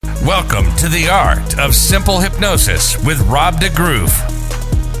Welcome to the Art of Simple Hypnosis with Rob DeGroove.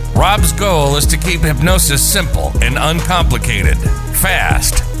 Rob's goal is to keep hypnosis simple and uncomplicated,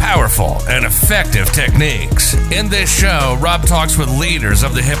 fast, powerful, and effective techniques. In this show, Rob talks with leaders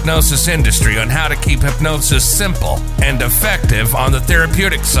of the hypnosis industry on how to keep hypnosis simple and effective on the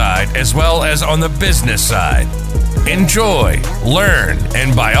therapeutic side as well as on the business side. Enjoy, learn,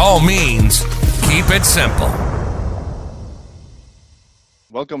 and by all means, keep it simple.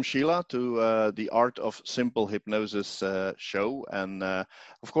 Welcome, Sheila, to the Art of Simple Hypnosis show. And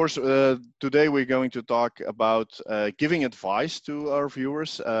of course, today we're going to talk about giving advice to our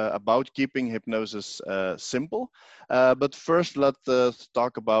viewers about keeping hypnosis simple. But first, let's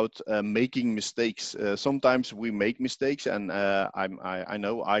talk about making mistakes. Sometimes we make mistakes, and I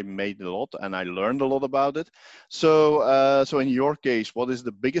know I made a lot and I learned a lot about it. So in your case, what is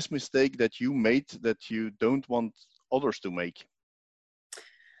the biggest mistake that you made that you don't want others to make?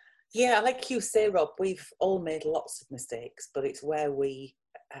 Yeah, like you say, Rob, we've all made lots of mistakes, but it's where we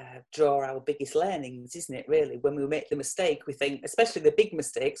draw our biggest learnings, isn't it, really? When we make the mistake, we think, especially the big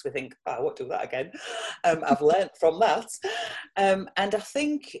mistakes, we think, oh, I won't do that again. I've learned from that. And I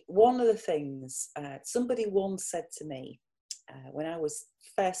think one of the things, somebody once said to me, when I was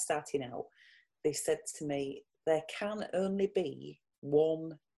first starting out, they said to me, there can only be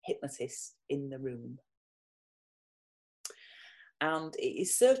one hypnotist in the room. And it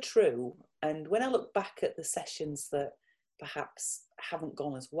is so true. And when I look back at the sessions that perhaps haven't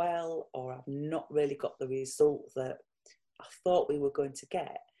gone as well, or I've not really got the result that I thought we were going to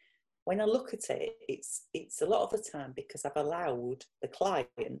get, when I look at it, it's a lot of the time because I've allowed the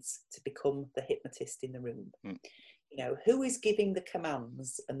clients to become the hypnotist in the room. You know, who is giving the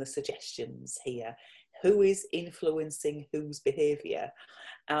commands and the suggestions here? Who is influencing whose behaviour?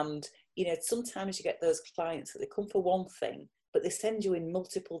 And, you know, sometimes you get those clients that they come for one thing, but they send you in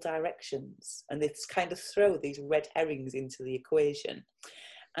multiple directions and they kind of throw these red herrings into the equation.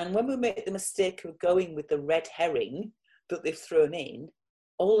 And when we make the mistake of going with the red herring that they've thrown in,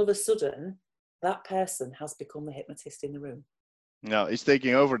 all of a sudden, that person has become the hypnotist in the room. Yeah, he's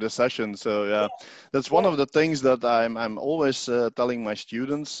taking over the session. So yeah, that's one of the things that I'm always telling my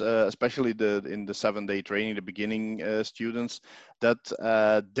students, especially in the 7-day training, the beginning students,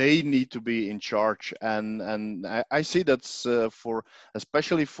 that they need to be in charge. And I see that's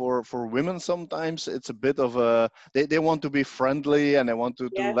especially for women, sometimes it's a bit of they want to be friendly and they want to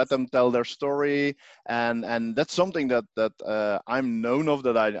let them tell their story. And that's something that I'm known of,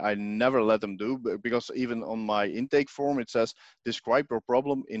 that I never let them do, because even on my intake form, it says, describe your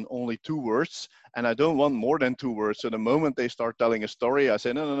problem in only 2 words, and I don't want more than 2 words. So the moment they start telling a story, I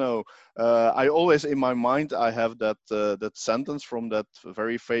say, no. I always, in my mind, I have that sentence from that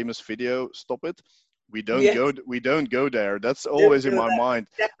very famous video, stop it. We don't go there. That's always in my mind.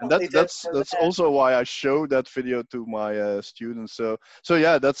 And that's also why I show that video to my students. So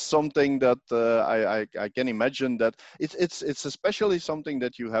yeah, that's something that I can imagine that it's especially something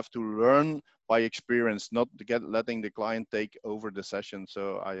that you have to learn by experience, not letting the client take over the session.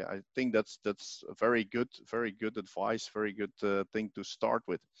 So I think that's very good advice, very good thing to start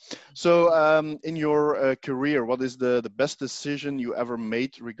with. So in your career, what is the best decision you ever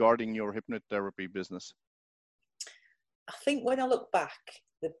made regarding your hypnotherapy business? I think when I look back,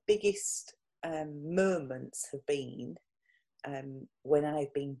 the biggest moments have been when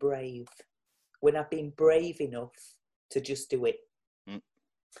I've been brave, enough to just do it.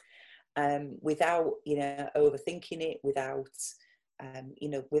 Without, overthinking it, without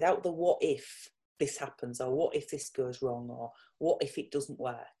the what if this happens, or what if this goes wrong, or what if it doesn't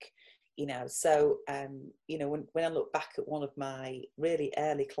work, So, when I look back at one of my really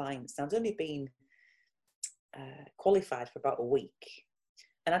early clients, I'd only been qualified for about a week,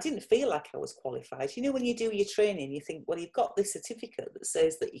 and I didn't feel like I was qualified. When you do your training, you think, well, you've got this certificate that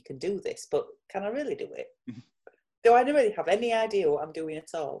says that you can do this, but can I really do it? Do I really have any idea what I'm doing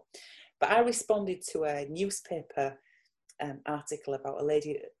at all? But I responded to a newspaper article about a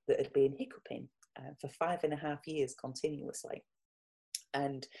lady that had been hiccuping for 5.5 years continuously.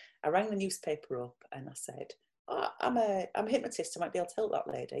 And I rang the newspaper up and I said, I'm a hypnotist, I might be able to help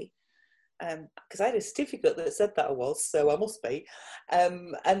that lady. Because I had a certificate that said that I was, so I must be.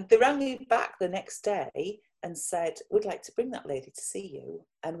 And they rang me back the next day and said, we'd like to bring that lady to see you,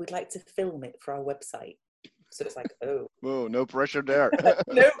 and we'd like to film it for our website. So it's like, oh. Whoa, no pressure there.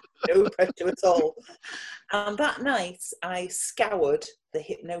 no pressure at all. And that night, I scoured the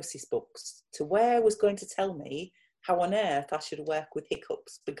hypnosis books to where was going to tell me how on earth I should work with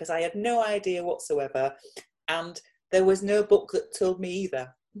hiccups, because I had no idea whatsoever. And there was no book that told me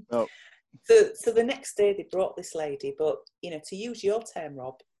either. Oh. So the next day they brought this lady, but, to use your term,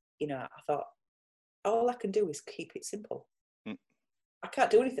 Rob, I thought, all I can do is keep it simple. Mm. I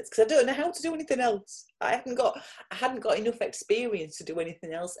can't do anything because I don't know how to do anything else. I hadn't got enough experience to do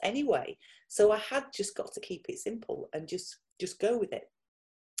anything else anyway. So I had just got to keep it simple and just go with it.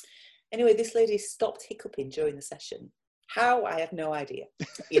 Anyway, this lady stopped hiccuping during the session. How? I have no idea.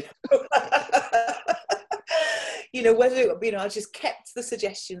 Whether I just kept the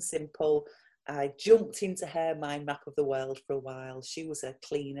suggestion simple. I jumped into her mind map of the world for a while. She was a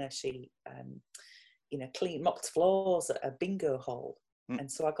cleaner. She, mopped floors at a bingo hall.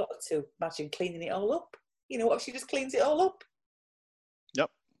 And so I got to imagine cleaning it all up. What if she just cleans it all up? Yep.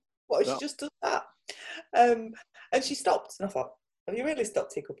 What if she just does that? And she stopped. And I thought, have you really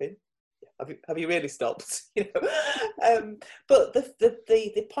stopped hiccuping? Have you really stopped? But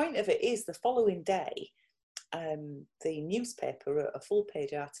the point of it is the following day, the newspaper wrote a full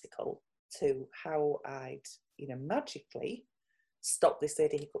page article to how I'd, magically stopped this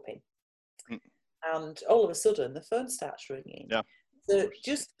lady hiccuping. And all of a sudden the phone starts ringing. Yeah. So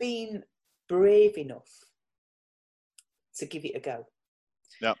just being brave enough to give it a go.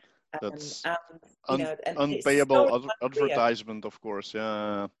 Yeah. That's and unpayable advertisement, of course.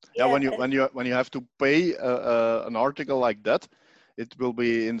 Yeah. When you have to pay an article like that, it will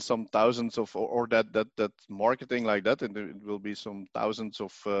be in some thousands of, or that marketing like that, and it will be some thousands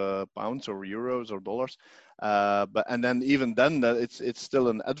of pounds or euros or dollars. And then even then, it's still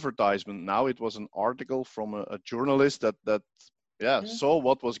an advertisement. Now it was an article from a journalist that saw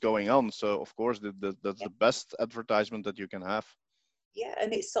what was going on. So of course that's the best advertisement that you can have. Yeah,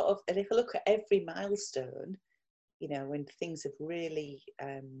 and it's sort of, and if I look at every milestone, when things have really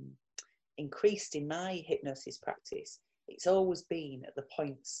increased in my hypnosis practice, it's always been at the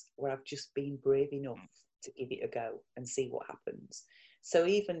points where I've just been brave enough to give it a go and see what happens. So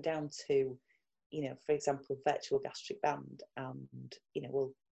even down to, for example, virtual gastric band, and,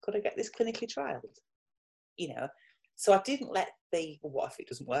 well, could I get this clinically trialed? So I didn't let what if it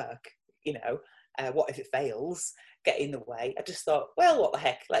doesn't work? What if it fails, get in the way. I just thought, well, what the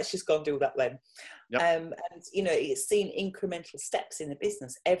heck, let's just go and do that then. Yep. And it's seen incremental steps in the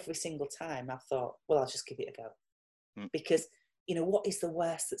business every single time. I thought, well, I'll just give it a go. Because what is the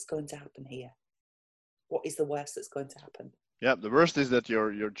worst that's going to happen here? What is the worst that's going to happen? Yeah, the worst is that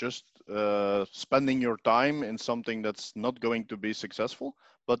you're just spending your time in something that's not going to be successful.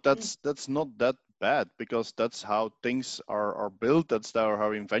 But that's not that bad, because that's how things are built. That's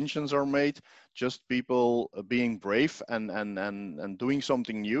how inventions are made. Just people being brave and doing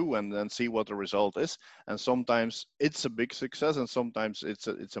something new and see what the result is. And sometimes it's a big success, and sometimes it's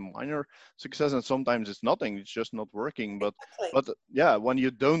a minor success, and sometimes it's nothing. It's just not working. But yeah, when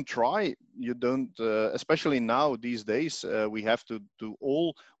you don't try, you don't. Especially now these days, we have to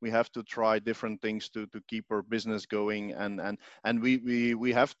try different things to keep our business going, and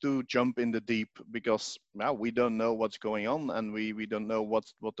we have to jump in the deep, because now we don't know what's going on, and we don't know what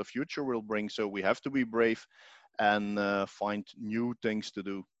the future will bring. So we have to be brave and find new things to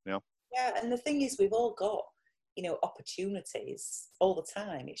do. Yeah, and the thing is, we've all got opportunities all the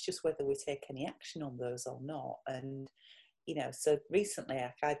time. It's just whether we take any action on those or not. And so recently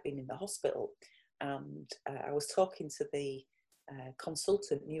I'd been in the hospital, and I was talking to the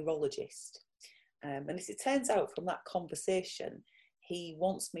consultant neurologist, and as it turns out from that conversation, he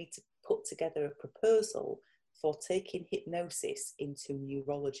wants me to put together a proposal for taking hypnosis into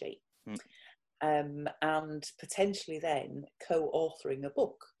neurology. And potentially then co-authoring a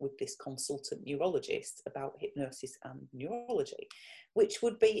book with this consultant neurologist about hypnosis and neurology, which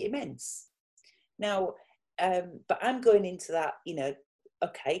would be immense. Now, but I'm going into that,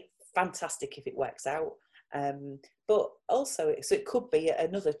 okay, fantastic if it works out. But also, so it could be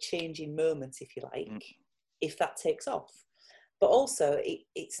another changing moment, if you like, if that takes off. But also,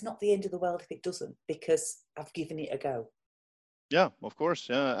 it's not the end of the world if it doesn't, because I've given it a go. Yeah, of course.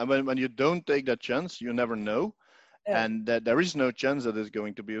 Yeah, and when you don't take that chance, you never know, and that there is no chance that it's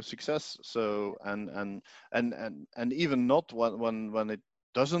going to be a success. So and even not when it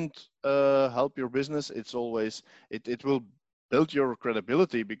doesn't help your business, it's always it will build your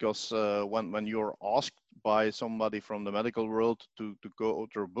credibility, because when you're asked by somebody from the medical world to go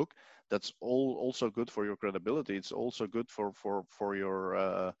author a book, that's also good for your credibility. It's also good for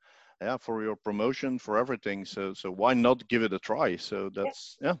your for your promotion, for everything. So why not give it a try? So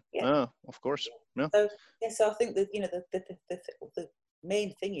that's of course. Yeah. So I think that the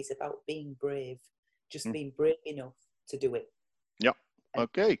main thing is about being brave, just being brave enough to do it. Yeah.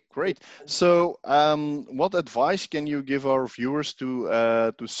 Okay, great. So, what advice can you give our viewers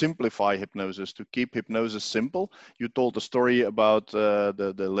to simplify hypnosis, to keep hypnosis simple? You told the story about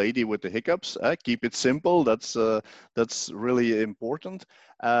the lady with the hiccups. Keep it simple. That's really important.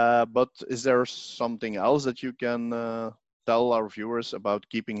 But is there something else that you can tell our viewers about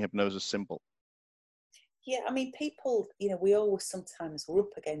keeping hypnosis simple? Yeah, I mean, people, we always sometimes we're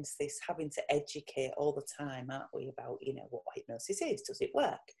up against this having to educate all the time, aren't we, about, what hypnosis is, does it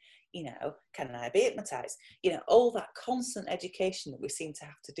work? Can I be hypnotized? All that constant education that we seem to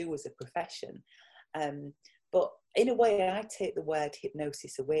have to do as a profession. But in a way, I take the word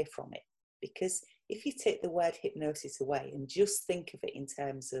hypnosis away from it, because if you take the word hypnosis away and just think of it in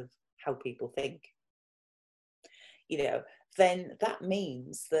terms of how people think, then that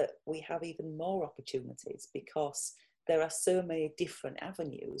means that we have even more opportunities, because there are so many different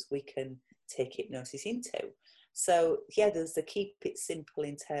avenues we can take hypnosis into. So yeah, there's the keep it simple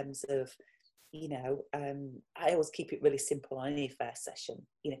in terms of, I always keep it really simple on any first session,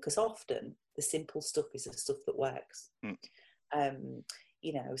 because often the simple stuff is the stuff that works.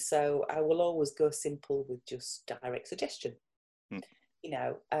 So I will always go simple with just direct suggestion.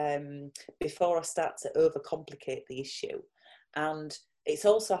 Before I start to overcomplicate the issue. And it's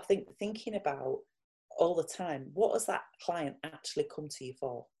also, I think, thinking about all the time, what has that client actually come to you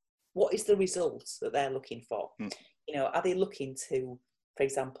for? What is the results that they're looking for? Are they looking to, for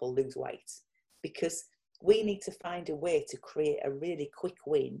example, lose weight? Because we need to find a way to create a really quick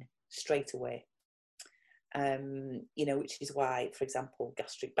win straight away. Which is why, for example,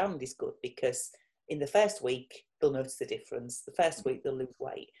 gastric band is good, because in the first week, they'll notice the difference. The first week, they'll lose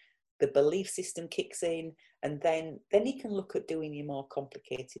weight. The belief system kicks in, and then you can look at doing your more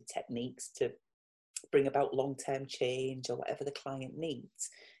complicated techniques to bring about long-term change or whatever the client needs.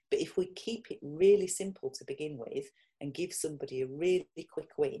 But if we keep it really simple to begin with and give somebody a really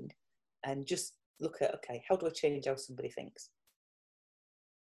quick win and just look at, okay, how do I change how somebody thinks?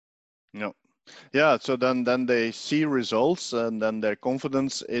 No. Yeah, so then they see results, and then their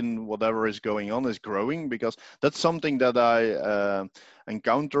confidence in whatever is going on is growing, because that's something that I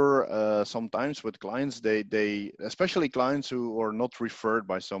encounter sometimes with clients. They especially clients who are not referred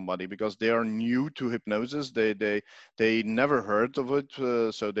by somebody because they are new to hypnosis. They never heard of it,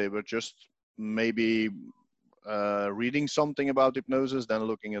 so they were just maybe reading something about hypnosis, then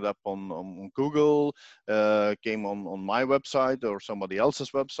looking it up on Google, came on my website or somebody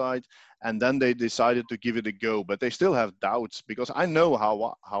else's website, and then they decided to give it a go. But they still have doubts, because I know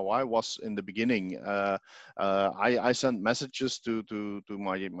how I was in the beginning. I sent messages to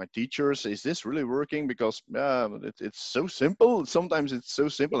my teachers. Is this really working? Because it's so simple. Sometimes it's so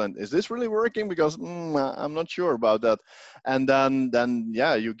simple. And is this really working? Because I'm not sure about that. And then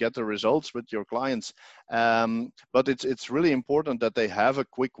yeah, you get the results with your clients. But it's really important that they have a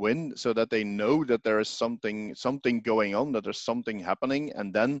quick win, so that they know that there is something going on, that there's something happening,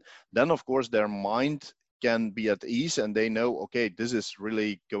 and then of course their mind can be at ease, and they know, okay, this is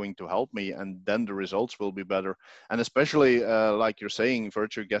really going to help me, and then the results will be better. And especially like you're saying,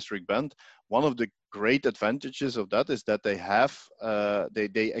 virtual gastric band, one of the great advantages of that is that they have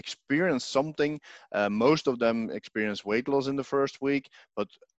they experience something. Most of them experience weight loss in the first week, but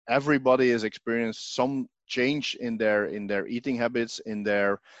everybody has experienced some change in their eating habits, in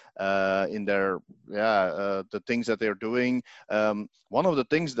their the things that they're doing. One of the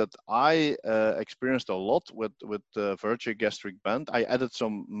things that I experienced a lot with virtual gastric band, I added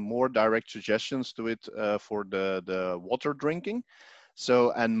some more direct suggestions to it for the water drinking.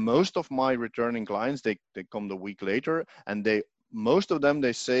 So, and most of my returning clients, they come the week later, and most of them,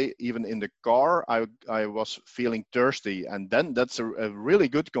 they say, even in the car, I was feeling thirsty. And then that's a really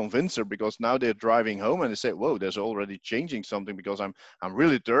good convincer, because now they're driving home and they say, whoa, there's already changing something, because I'm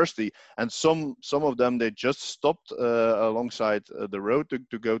really thirsty. And some of them, they just stopped alongside the road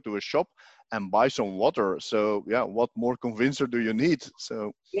to go to a shop and buy some water. So yeah, what more convincer do you need?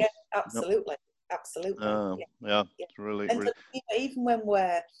 So yeah, absolutely. Absolutely. Yeah, it's really, and really... even when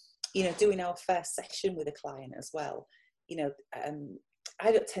we're doing our first session with a client as well,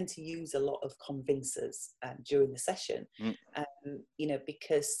 I don't tend to use a lot of convincers during the session,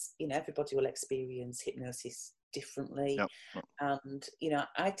 because everybody will experience hypnosis differently. And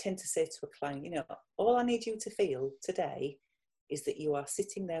I tend to say to a client, all I need you to feel today is that you are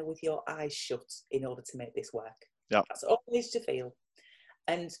sitting there with your eyes shut in order to make this work. That's all I need you to feel.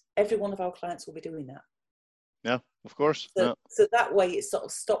 And every one of our clients will be doing that. Yeah, of course. So that way it sort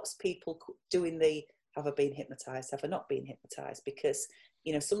of stops people doing the, have I been hypnotized? Have I not been hypnotized? Because,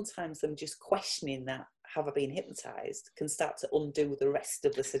 sometimes them just questioning that have I been hypnotized can start to undo the rest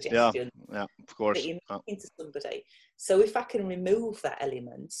of the Yeah, suggestion yeah, of course. that you're making to somebody. So if I can remove that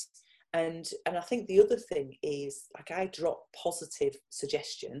element, and I think the other thing is, like, I drop positive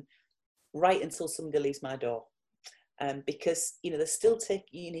suggestion right until somebody leaves my door. Because, you know, they're still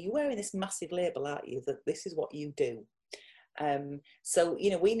you know, you're wearing this massive label, aren't you, that this is what you do. So,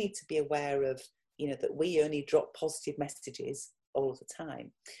 you know, we need to be aware of, you know, that we only drop positive messages all of the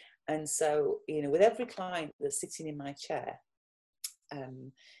time. And so, you know, with every client that's sitting in my chair,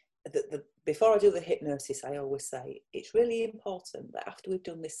 before I do the hypnosis, I always say, it's really important that after we've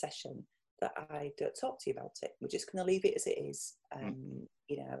done this session, that I don't talk to you about it. We're just going to leave it as it is,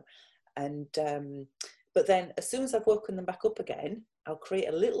 you know. And but then as soon as I've woken them back up again, I'll create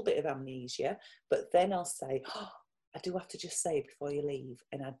a little bit of amnesia, but then I'll say, oh, I do have to just say before you leave,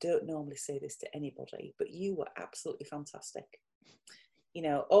 and I don't normally say this to anybody, but you were absolutely fantastic. You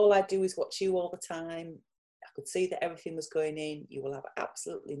know, all I do is watch you all the time. I could see that everything was going in. You will have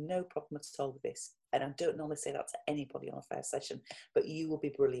absolutely no problem at all with this. And I don't normally say that to anybody on a first session, but you will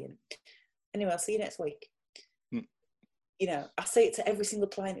be brilliant. Anyway, I'll see you next week. You know, I say it to every single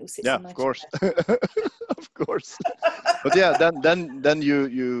client who sits in my chair. Of course. But yeah, then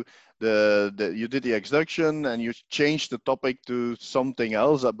you did the introduction and you changed the topic to something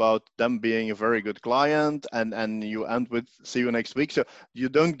else about them being a very good client, and you end with see you next week. So you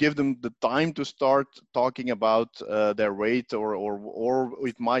don't give them the time to start talking about their weight or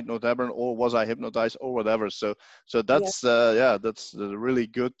it might not happen, or was I hypnotized or whatever. So that's that's a really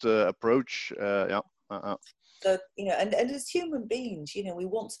good approach. So, you know, and as human beings, you know, we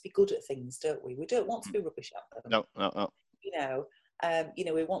want to be good at things, don't we? We don't want to be rubbish at them. No. You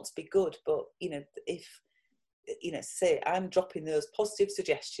know, we want to be good, but, you know, if, you know, say I'm dropping those positive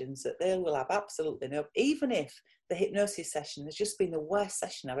suggestions that they will have absolutely no, even if the hypnosis session has just been the worst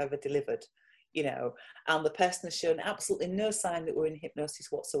session I've ever delivered, you know, and the person has shown absolutely no sign that we're in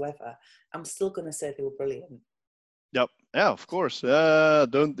hypnosis whatsoever, I'm still going to say they were brilliant. Yep. Yeah, of course. That's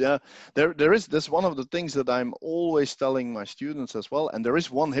one of the things that I'm always telling my students as well. And there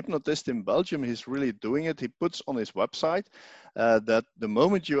is one hypnotist in Belgium. He's really doing it. He puts on his website that the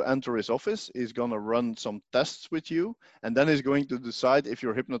moment you enter his office, he's going to run some tests with you, and then he's going to decide if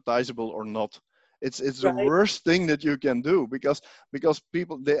you're hypnotizable or not. It's the worst thing that you can do because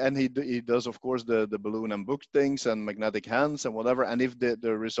people he does, of course, the balloon and book things and magnetic hands and whatever. And if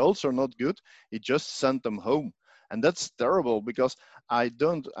the results are not good, he just sent them home. And that's terrible because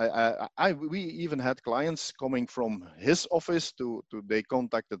we even had clients coming from his office to they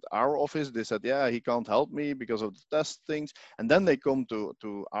contacted our office. They said, yeah, he can't help me because of the test things. And then they come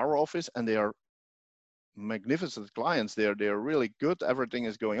to our office and they are magnificent clients. They're really good. Everything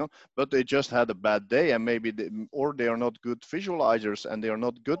is going on, but they just had a bad day, and maybe they are not good visualizers and they are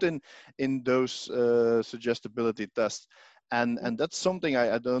not good in those suggestibility tests. And that's something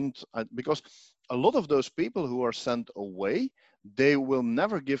because a lot of those people who are sent away, they will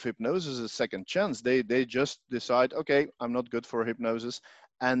never give hypnosis a second chance. They just decide, okay, I'm not good for hypnosis,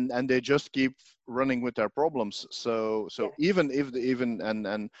 and they just keep running with their problems. So even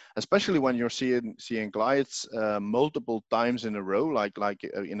and especially when you're seeing clients multiple times in a row, like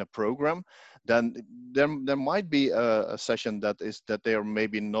in a program, then there might be a session that they are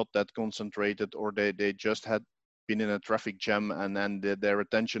maybe not that concentrated, or they just had been in a traffic jam and then their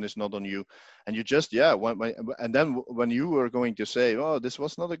attention is not on you, and you just and then when you were going to say, oh, this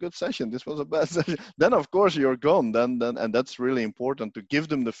was not a good session, this was a bad session, then of course you're gone. Then and that's really important, to give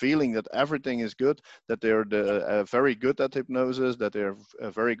them the feeling that everything is good, that they're very good at hypnosis, that they're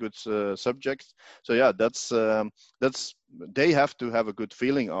very good subjects. So yeah, that's they have to have a good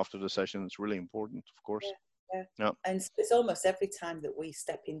feeling after the session. It's really important, of course. Yeah. And it's almost every time that we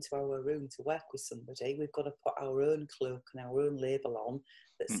step into our room to work with somebody, we've got to put our own cloak and our own label on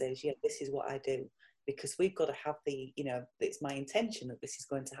that says, yeah, this is what I do. Because we've got to have you know, it's my intention that this is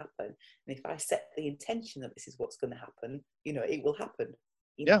going to happen. And if I set the intention that this is what's going to happen, you know, it will happen.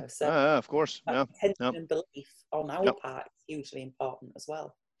 You know, so of course. Intention and belief on our part is hugely important as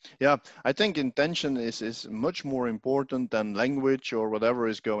well. Yeah, I think intention is much more important than language or whatever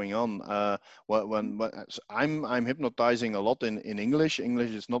is going on. When I'm hypnotizing a lot in English. English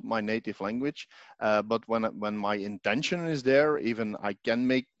is not my native language, but when my intention is there, even I can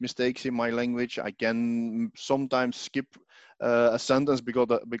make mistakes in my language. I can sometimes skip a sentence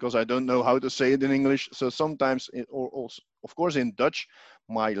because I don't know how to say it in English. So sometimes, or also, of course, in Dutch,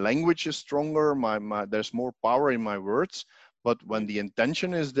 my language is stronger. There's more power in my words. But when the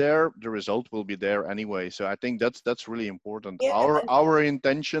intention is there, the result will be there anyway. So I think that's really important. Yeah, our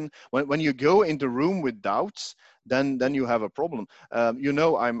intention, when you go into room with doubts, then you have a problem. You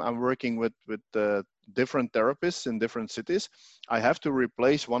know, I'm working with different therapists in different cities. I have to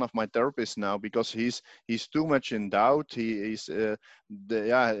replace one of my therapists now because he's too much in doubt. He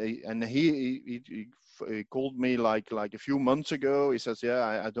called me like a few months ago. He says,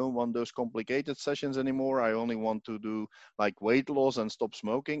 yeah, I don't want those complicated sessions anymore. I only want to do like weight loss and stop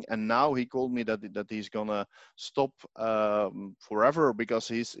smoking. And now he called me that he's gonna stop forever because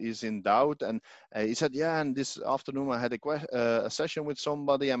he's in doubt. And he said, yeah, and this afternoon I had a session with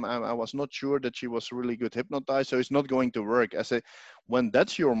somebody, and I was not sure that she was really good hypnotized, so it's not going to work. I say, when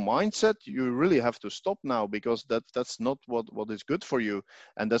that's your mindset, you really have to stop now, because that's not what is good for you,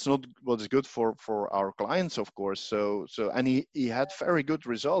 and that's not what is good for our clients, of course. So and he had very good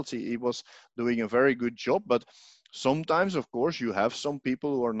results. He was doing a very good job, but sometimes, of course, you have some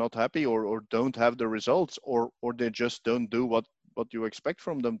people who are not happy or don't have the results, or they just don't do what you expect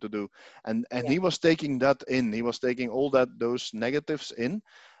from them to do. And he was taking that in. He was taking all those negatives in.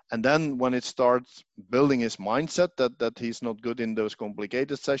 And then when it starts building his mindset that he's not good in those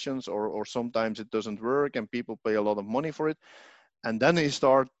complicated sessions, or sometimes it doesn't work and people pay a lot of money for it, and then he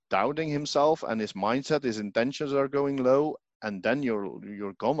starts doubting himself, and his mindset, his intentions are going low, and then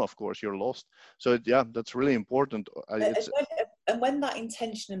you're gone. Of course, you're lost. So that's really important. And when that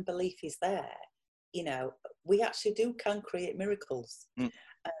intention and belief is there, we actually can create miracles.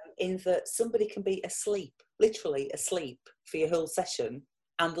 In that somebody can be asleep, literally asleep, for your whole session,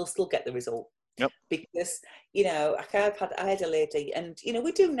 and they'll still get the result. Yep. Because I had a lady, and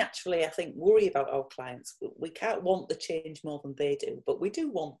we do naturally, I think, worry about our clients. We can't want the change more than they do, but we do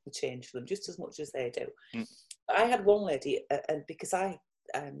want the change for them just as much as they do. I had one lady, and because I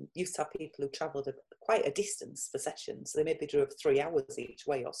used to have people who travelled quite a distance for sessions, so they maybe drove 3 hours each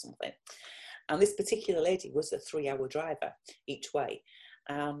way or something. And this particular lady was a 3-hour driver each way.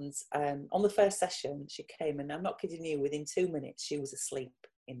 And on the first session, she came, and I'm not kidding you, within 2 minutes, she was asleep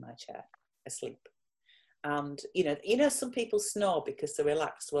in my chair, asleep. And, some people snore because they're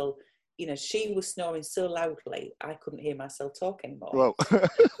relaxed. Well, she was snoring so loudly, I couldn't hear myself talk anymore. Whoa.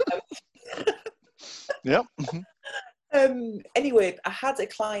 Yep. Anyway, I had a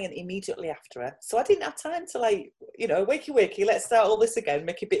client immediately after her, so I didn't have time to wakey, let's start all this again,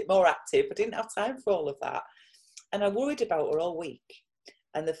 make it a bit more active. I didn't have time for all of that. And I worried about her all week.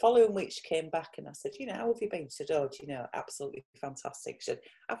 And the following week she came back, and I said, how have you been? She said, absolutely fantastic. She said,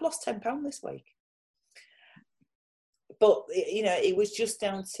 I've lost 10 pounds this week. But, it was just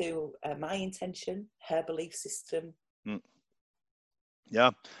down to my intention, her belief system.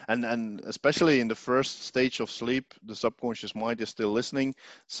 Yeah, and especially in the first stage of sleep, the subconscious mind is still listening,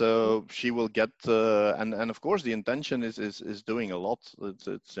 so she will get and of course the intention is doing a lot.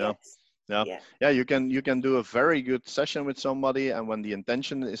 It's Yes. You can do a very good session with somebody, and when the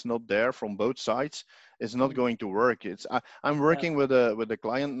intention is not there from both sides, it's not going to work. I'm working with a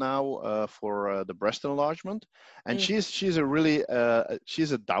client now for the breast enlargement, and she's a really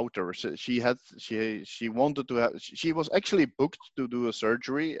she's a doubter. So she wanted to have, she was actually booked to do a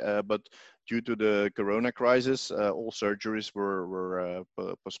surgery, but due to the corona crisis, all surgeries were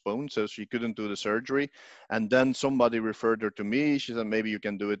postponed, so she couldn't do the surgery. And then somebody referred her to me. She said, maybe you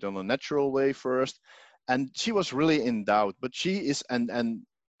can do it on a natural way first. And she was really in doubt, but she is, and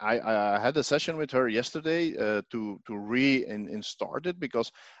I had a session with her yesterday to restart it,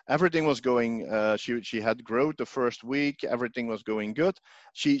 because everything was going. She had growth the first week. Everything was going good.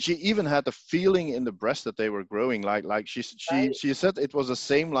 She even had a feeling in the breast that they were growing. Like she said it was the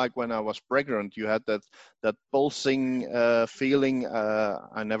same like when I was pregnant. You had that pulsing feeling.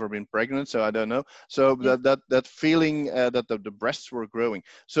 I never been pregnant, so I don't know. So that feeling that the breasts were growing.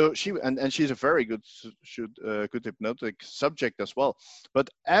 So and she's a very good hypnotic subject as well. But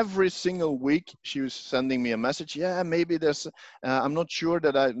every single week she was sending me a message. Yeah, maybe there's. I'm not sure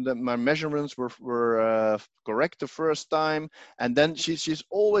that my measurements were correct the first time, and then she's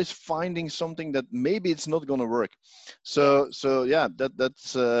always finding something that maybe it's not going to work. So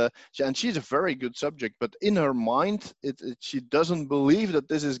that's and she's a very good subject, but in her mind, she doesn't believe that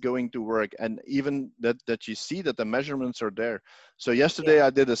this is going to work, and even that she see that the measurements are there. So yesterday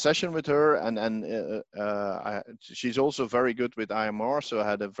I did a session with her, and she's also very good with IMR. So I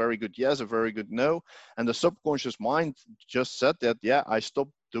had a very good yes, a very good no, and the subconscious mind just said that I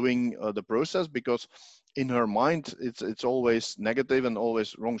stopped doing the process, because in her mind it's always negative and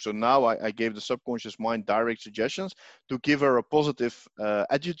always wrong. So now I gave the subconscious mind direct suggestions to give her a positive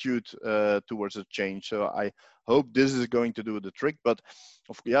attitude towards a change. So I hope this is going to do the trick. But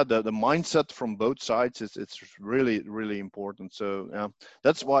the mindset from both sides it's really important. So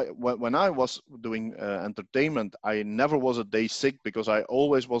that's why when I was doing entertainment, I never was a day sick, because I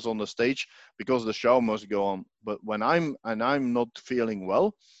always was on the stage, because the show must go on. But when I'm not feeling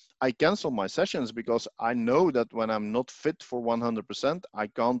well, I cancel my sessions because I know that when I'm not fit for 100%, I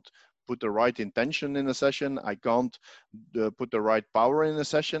can't put the right intention in a session. I can't put the right power in a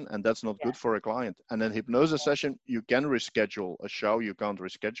session, and that's not good for a client. And then hypnosis session, you can reschedule. A show you can't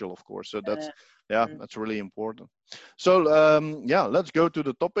reschedule, of course. So that's, yeah, that's really important. So yeah, let's go to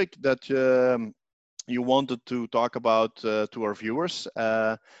the topic that you wanted to talk about to our viewers.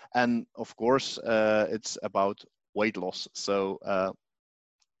 And of course, it's about weight loss. So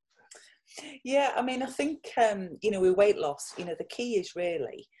yeah, I mean, I think, you know, with weight loss, you know, the key is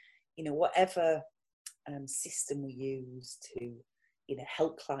really, you know, whatever system we use to, you know,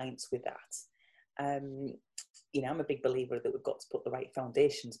 help clients with that. You know, I'm a big believer that we've got to put the right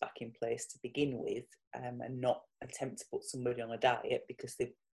foundations back in place to begin with, and not attempt to put somebody on a diet, because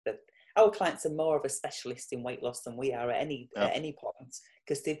our clients are more of a specialist in weight loss than we are at any point,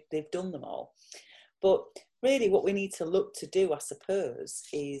 because they've done them all. But really what we need to look to do, I suppose,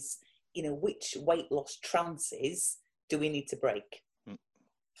 is, you know, which weight loss trances do we need to break?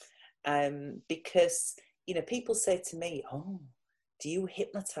 Because, you know, people say to me, oh, do you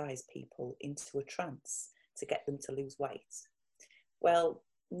hypnotize people into a trance to get them to lose weight? Well,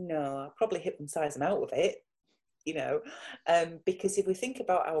 no, I probably hypnotize them out of it, you know, because if we think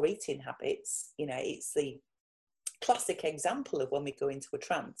about our eating habits, you know, it's the classic example of when we go into a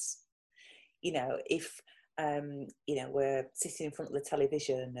trance. You know, if, you know, we're sitting in front of the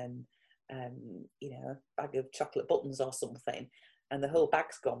television and, you know, a bag of chocolate buttons or something, and the whole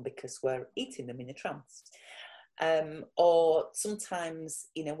bag's gone because we're eating them in a trance. Or sometimes,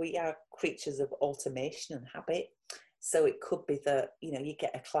 you know, we are creatures of automation and habit. So it could be that, you know, you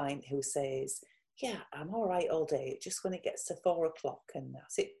get a client who says, yeah, I'm all right all day, just when it gets to 4 o'clock and I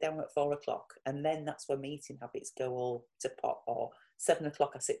sit down at 4 o'clock, and then that's when my eating habits go all to pot, or 7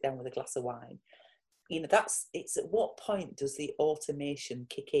 o'clock I sit down with a glass of wine. You know, it's at what point does the automation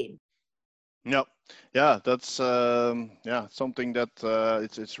kick in? Yeah, that's yeah, something that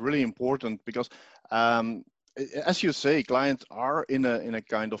it's really important, because as you say, clients are in a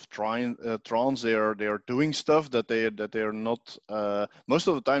kind of trance. They are doing stuff that they're not most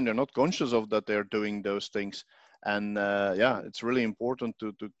of the time they're not conscious of, that they're doing those things. And yeah, it's really important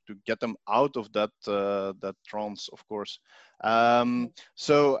to get them out of that that trance, of course.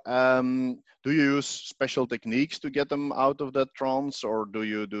 So do you use special techniques to get them out of that trance, or do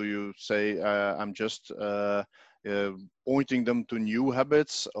you say I'm just pointing them to new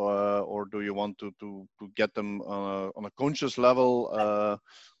habits, or do you want to get them on a conscious level?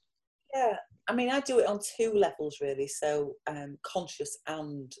 Yeah, I mean, I do it on 2 levels really. So conscious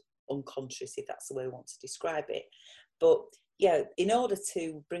and unconscious, if that's the way I want to describe it. But yeah, in order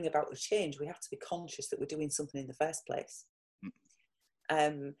to bring about the change, we have to be conscious that we're doing something in the first place.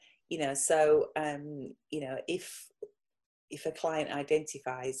 You know, so you know, if a client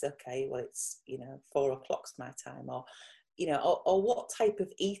identifies, okay, well, it's, you know, 4 o'clock's my time, or, you know, or what type of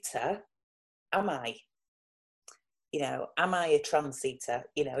eater am I? You know, am I a trance eater?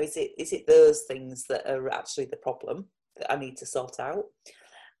 You know, is it those things that are actually the problem that I need to sort out?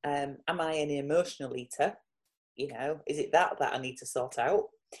 Am I an emotional eater? You know, is it that I need to sort out?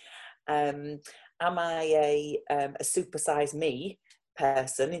 Am I a supersize me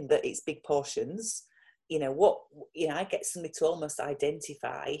person, in that it's big portions? You know, I get somebody to almost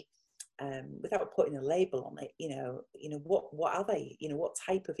identify, without putting a label on it, you know, what are they? You know, what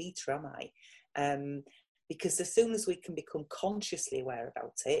type of eater am I? Because as soon as we can become consciously aware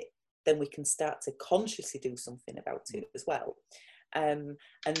about it, then we can start to consciously do something about it as well. And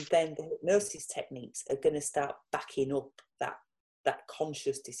then the hypnosis techniques are going to start backing up that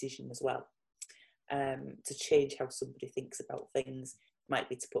conscious decision as well, to change how somebody thinks about things. Might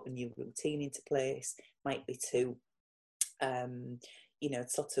be to put a new routine into place, might be to you know,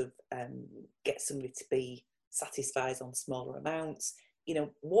 sort of get somebody to be satisfied on smaller amounts. You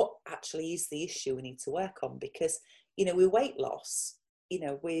know, what actually is the issue we need to work on? Because, you know, with weight loss, you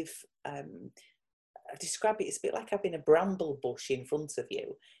know, with I describe it, it's a bit like having a bramble bush in front of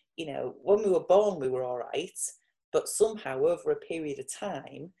you. You know, when we were born, we were all right, but somehow over a period of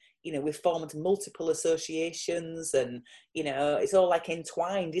time, you know, we've formed multiple associations, and, you know, it's all like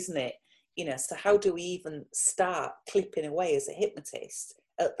entwined, isn't it? You know, so how do we even start clipping away as a hypnotist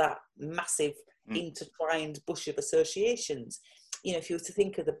at that massive intertwined bush of associations? You know, if you were to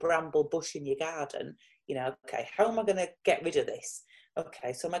think of the bramble bush in your garden, you know, okay, how am I going to get rid of this?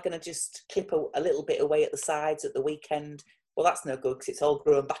 Okay, so am I going to just clip a little bit away at the sides at the weekend? Well, that's no good, because it's all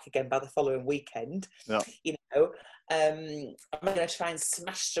grown back again by the following weekend. Yeah. You know, am I going to try and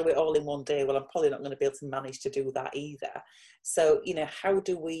smash through it all in one day? Well, I'm probably not going to be able to manage to do that either. So, you know, how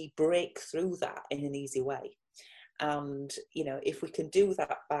do we break through that in an easy way? And, you know, if we can do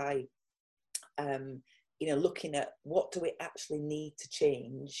that by, you know, looking at what do we actually need to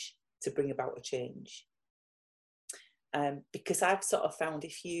change to bring about a change. Because I've sort of found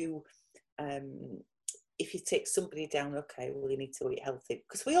if you take somebody down, okay, well, you need to eat healthy,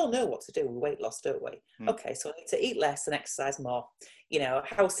 because we all know what to do with weight loss, don't we? Okay, so I need to eat less and exercise more. You know,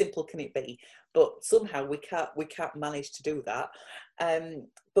 how simple can it be? But somehow we can't manage to do that.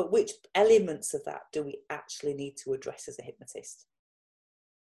 But which elements of that do we actually need to address as a hypnotist?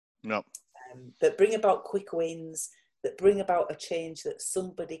 No. That bring about quick wins, that bring about a change that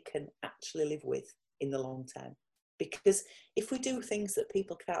somebody can actually live with in the long term. Because if we do things that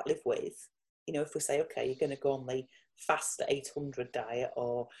people can't live with, you know, if we say, okay, you're going to go on the fast 800 diet,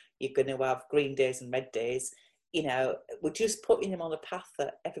 or you're going to have green days and red days, you know, we're just putting them on a path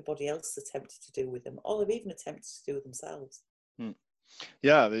that everybody else is attempted to do with them, or they've even attempted to do with themselves.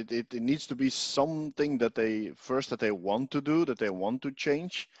 Yeah, it needs to be something that they want to do, that they want to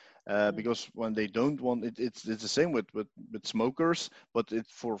change. Because when they don't want it, it's the same with smokers, but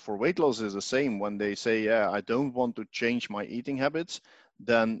for weight loss is the same. When they say, yeah, I don't want to change my eating habits,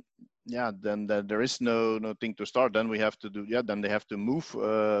 then there is no thing to start. Then we have to do, then they have to move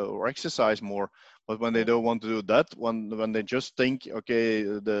or exercise more. But when they don't want to do that, when they just think, okay,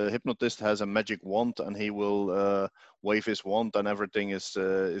 the hypnotist has a magic wand and he will wave his wand and everything is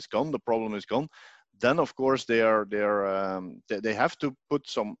gone, the problem is gone, then of course they have to put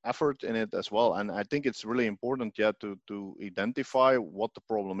some effort in it as well. And I think it's really important, to identify what the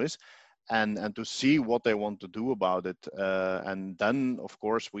problem is, and to see what they want to do about it, and then of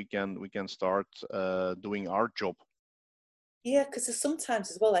course we can start doing our job. Yeah, because there's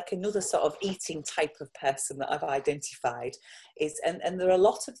sometimes as well, like another sort of eating type of person that I've identified is, and there are a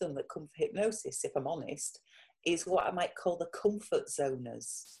lot of them that come for hypnosis, if I'm honest, is what I might call the comfort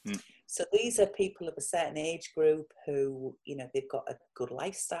zoners. So these are people of a certain age group who, you know, they've got a good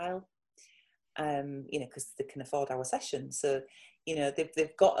lifestyle, you know, because they can afford our sessions. So, you know,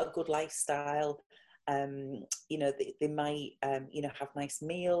 they've got a good lifestyle. You know, they might, you know, have nice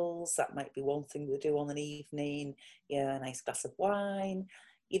meals. That might be one thing they do on an evening. You know, a nice glass of wine.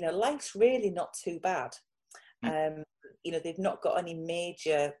 You know, life's really not too bad. You know, they've not got any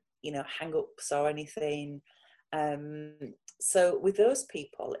major, you know, hang-ups or anything. So with those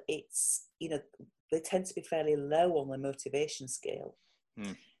people, it's, you know, they tend to be fairly low on the motivation scale.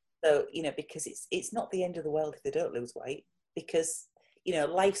 So, you know, because it's not the end of the world if they don't lose weight, because, you know,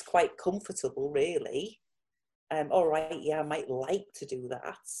 life's quite comfortable, really. All right, yeah, I might like to do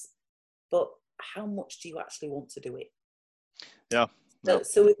that, but how much do you actually want to do it? Yeah.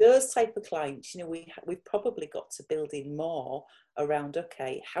 So with those type of clients, you know, we've probably got to build in more around,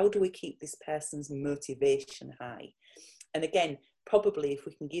 okay, how do we keep this person's motivation high? And again, probably if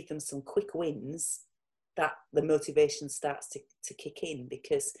we can give them some quick wins, that the motivation starts to kick in,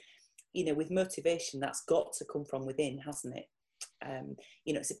 because, you know, with motivation, that's got to come from within, hasn't it?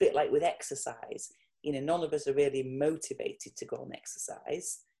 You know, it's a bit like with exercise. You know, none of us are really motivated to go and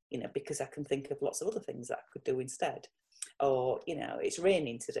exercise, you know, because I can think of lots of other things that I could do instead. Or, you know, it's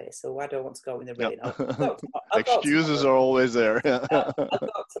raining today, so I don't want to go in the rain. Excuses are always there. I'll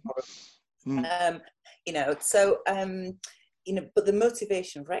go tomorrow. You know, so, you know, but the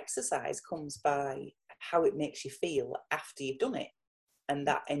motivation for exercise comes by how it makes you feel after you've done it. And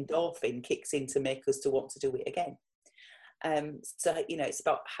that endorphin kicks in to make us to want to do it again. So, you know, it's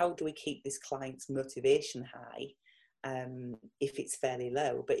about how do we keep this client's motivation high if it's fairly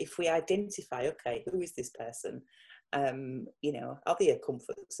low. But if we identify, okay, who is this person? You know, are they a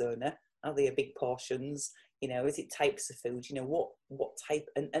comfort zoner? Are they a big portions? You know, is it types of food? You know, what type?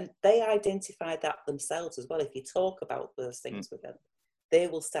 And they identify that themselves as well. If you talk about those things with them, they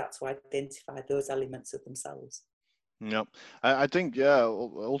will start to identify those elements of themselves. Yeah, I think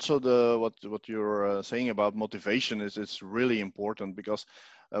also what you're saying about motivation is really important, because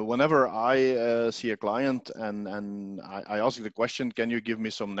whenever I see a client and I ask the question, can you give me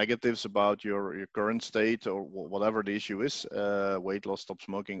some negatives about your current state or whatever the issue is, weight loss, stop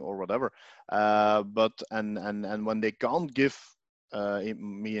smoking, or whatever, but when they can't give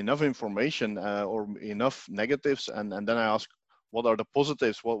me enough information or enough negatives, and then I ask, what are the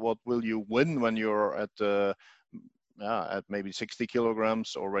positives? What will you win when you're at maybe 60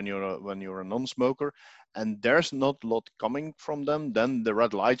 kilograms, or when you're a non-smoker, and there's not a lot coming from them, then the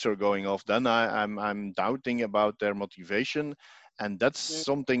red lights are going off. Then I'm doubting about their motivation, and that's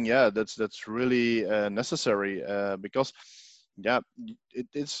something that's really necessary, because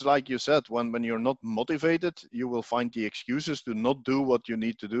it's like you said, when you're not motivated, you will find the excuses to not do what you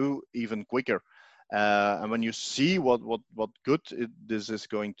need to do even quicker. And when you see what good this is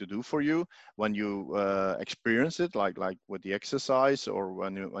going to do for you, when you experience it, like with the exercise, or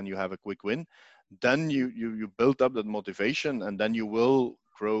when you have a quick win, then you build up that motivation, and then you will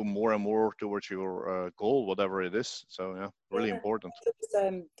grow more and more towards your goal, whatever it is. So yeah, really important.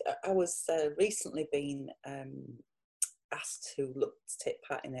 I was recently being asked to take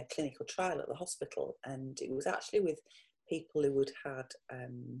part in a clinical trial at the hospital, and it was actually with people who had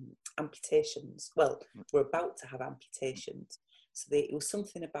amputations. Well, were about to have amputations. So it was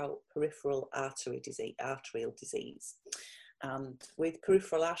something about peripheral arterial disease. And with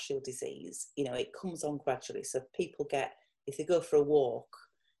peripheral arterial disease, it comes on gradually. So people get, if they go for a walk,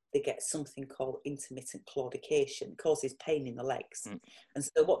 they get something called intermittent claudication, causes pain in the legs. And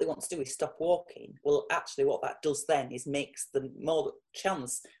so what they want to do is stop walking. Well, actually what that does then is makes them more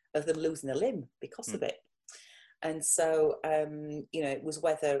chance of them losing a limb because of it. And so, it was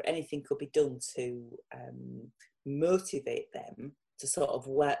whether anything could be done to motivate them to sort of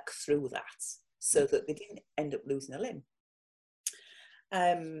work through that so that they didn't end up losing a limb.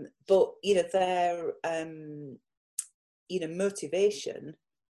 But, their, motivation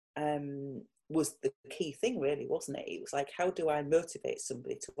was the key thing, really, wasn't it? It was like, how do I motivate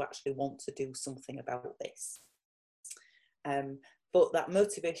somebody to actually want to do something about this? But that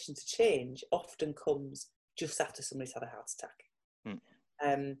motivation to change often comes just after somebody's had a heart attack.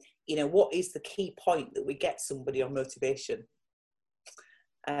 What is the key point that we get somebody on motivation?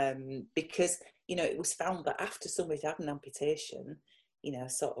 Because, it was found that after somebody's had an amputation,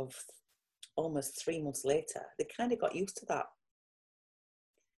 sort of almost 3 months later, they kind of got used to that.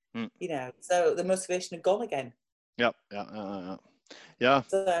 So the motivation had gone again. Yeah.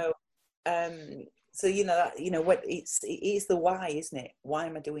 So, what it is the why, isn't it? Why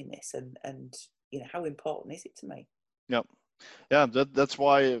am I doing this? And how important is it to me? Yeah, that's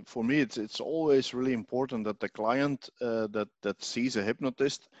why for me it's always really important that the client that sees a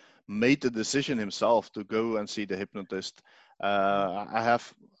hypnotist made the decision himself to go and see the hypnotist. I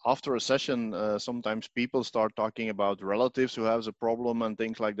have, after a session, sometimes people start talking about relatives who have a problem and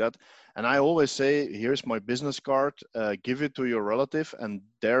things like that. And I always say, here's my business card, give it to your relative, and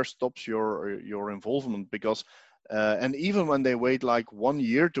there stops your involvement. Because and even when they wait like 1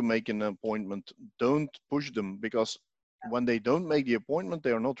 year to make an appointment, don't push them, because when they don't make the appointment,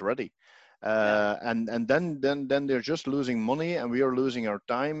 they are not ready. And then they're just losing money, and we are losing our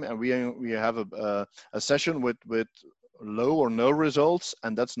time, and we have a session with low or no results,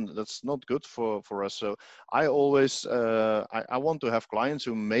 and that's not good for us. So I always I want to have clients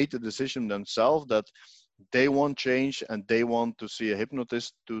who made the decision themselves that they want change and they want to see a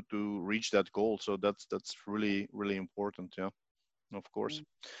hypnotist to reach that goal. So that's really, really important. Yeah, of course.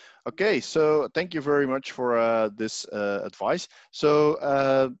 Okay, so thank you very much for this advice.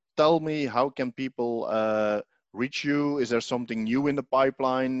 So tell me, how can people reach you? Is there something new in the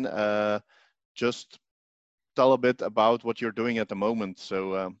pipeline? Just tell a bit about what you're doing at the moment,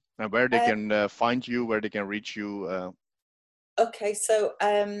 so and where they can find you, where they can reach you. Okay, so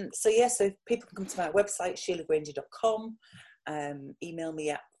so people can come to my website, SheilaGranger.com, email me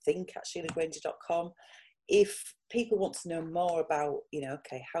at think@SheilaGranger.com. If people want to know more about,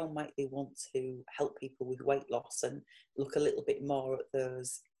 okay, how might they want to help people with weight loss and look a little bit more at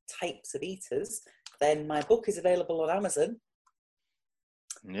those types of eaters, then my book is available on Amazon.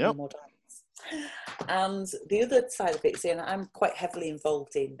 Yeah. And the other side of it is, I'm quite heavily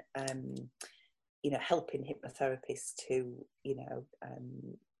involved in, helping hypnotherapists to,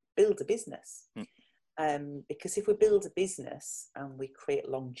 build a business. Because if we build a business and we create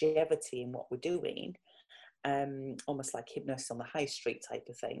longevity in what we're doing, almost like hypnosis on the high street type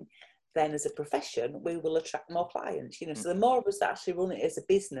of thing, then as a profession, we will attract more clients, So the more of us that actually run it as a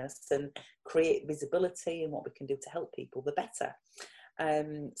business and create visibility and what we can do to help people, the better.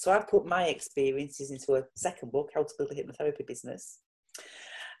 So I've put my experiences into a second book, How to Build a Hypnotherapy Business,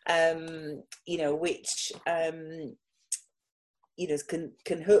 which,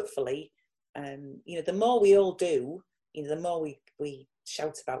 can hopefully, the more we all do, the more we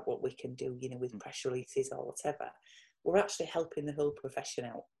shout about what we can do, with press releases or whatever, we're actually helping the whole profession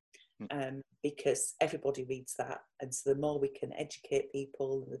out, because everybody reads that. And so the more we can educate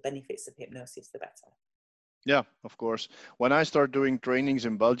people on the benefits of hypnosis, the better. Yeah, of course. When I started doing trainings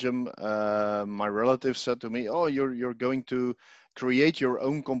in Belgium, my relatives said to me, "Oh, you're going to create your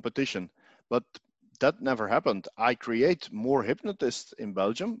own competition," but that never happened. I create more hypnotists in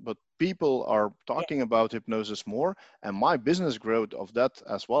Belgium, but people are Yeah. talking about hypnosis more, and my business growth of that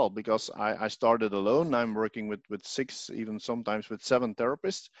as well, because I started alone. I'm working with 6, even sometimes with 7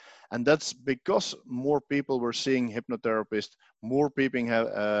 therapists, and that's because more people were seeing hypnotherapists, more people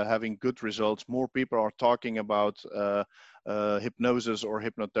having good results, more people are talking about hypnosis or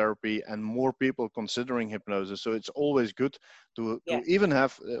hypnotherapy, and more people considering hypnosis. So it's always good to even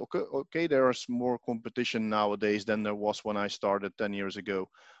have, okay, there is more competition nowadays than there was when I started 10 years ago,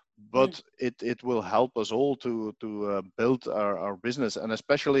 but it will help us all to build our business, and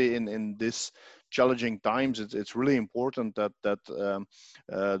especially in this challenging times, it's really important that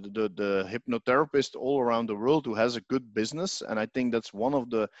the hypnotherapist all around the world who has a good business. And I think that's one of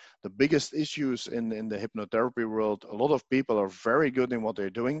the biggest issues in the hypnotherapy world. A lot of people are very good in what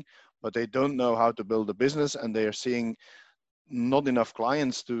they're doing, but they don't know how to build a business, and they are seeing not enough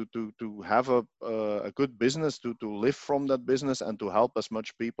clients to have a good business, to live from that business, and to help as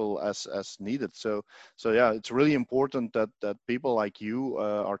much people as needed. So yeah, it's really important that people like you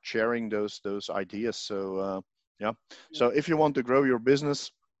are sharing those ideas. So yeah, so if you want to grow your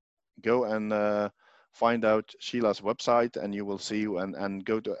business, go and find out Sheila's website, and you will see, and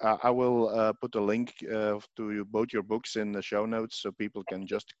go to, I will put a link to both your books in the show notes, so people can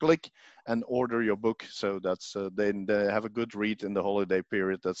just click and order your book. So that's then they have a good read in the holiday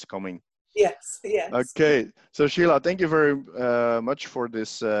period that's coming. Yes, yes. Okay, so Sheila, thank you very much for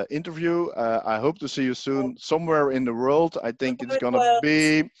this interview. I hope to see you soon somewhere in the world. I think it's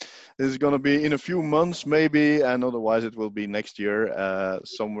gonna be in a few months maybe, and otherwise it will be next year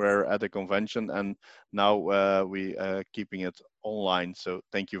somewhere at a convention. And now we keeping it online. So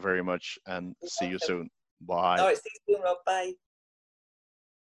thank you very much, and see you soon. Bye. No, it's Rob. Bye.